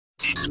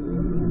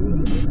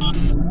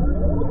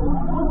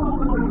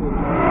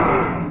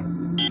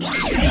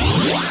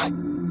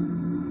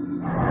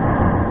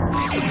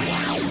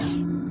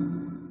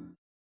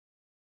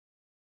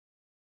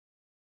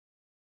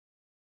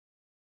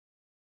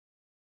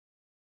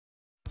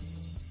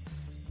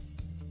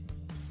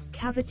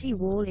Cavity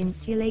wall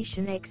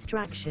insulation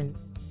extraction.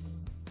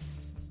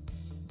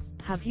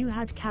 Have you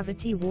had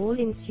cavity wall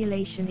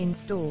insulation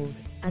installed,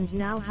 and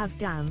now have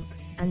damp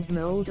and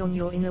mold on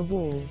your inner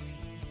walls?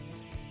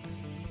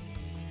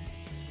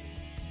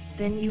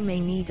 Then you may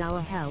need our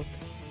help.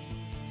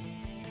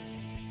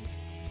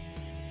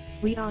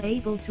 We are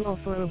able to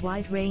offer a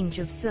wide range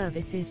of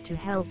services to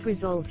help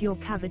resolve your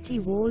cavity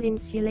wall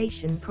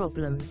insulation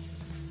problems.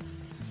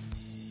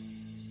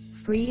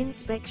 Free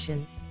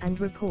inspection and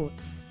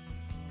reports.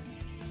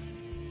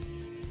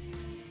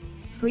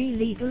 Free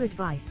legal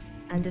advice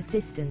and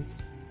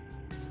assistance.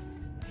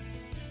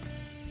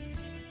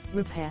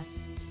 Repair,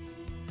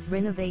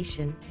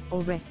 renovation,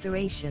 or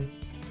restoration.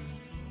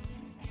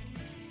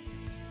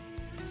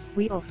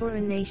 We offer a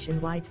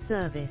nationwide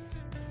service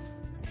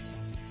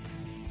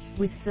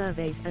with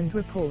surveys and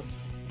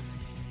reports,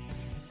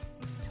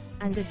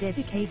 and a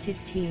dedicated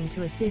team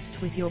to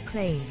assist with your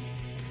claim.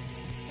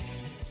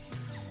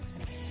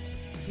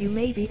 You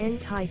may be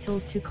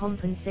entitled to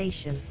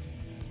compensation.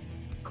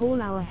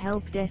 Call our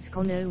help desk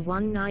on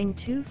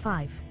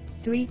 01925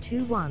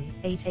 321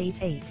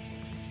 888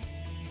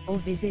 or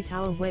visit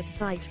our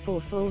website for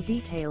full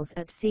details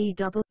at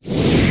cw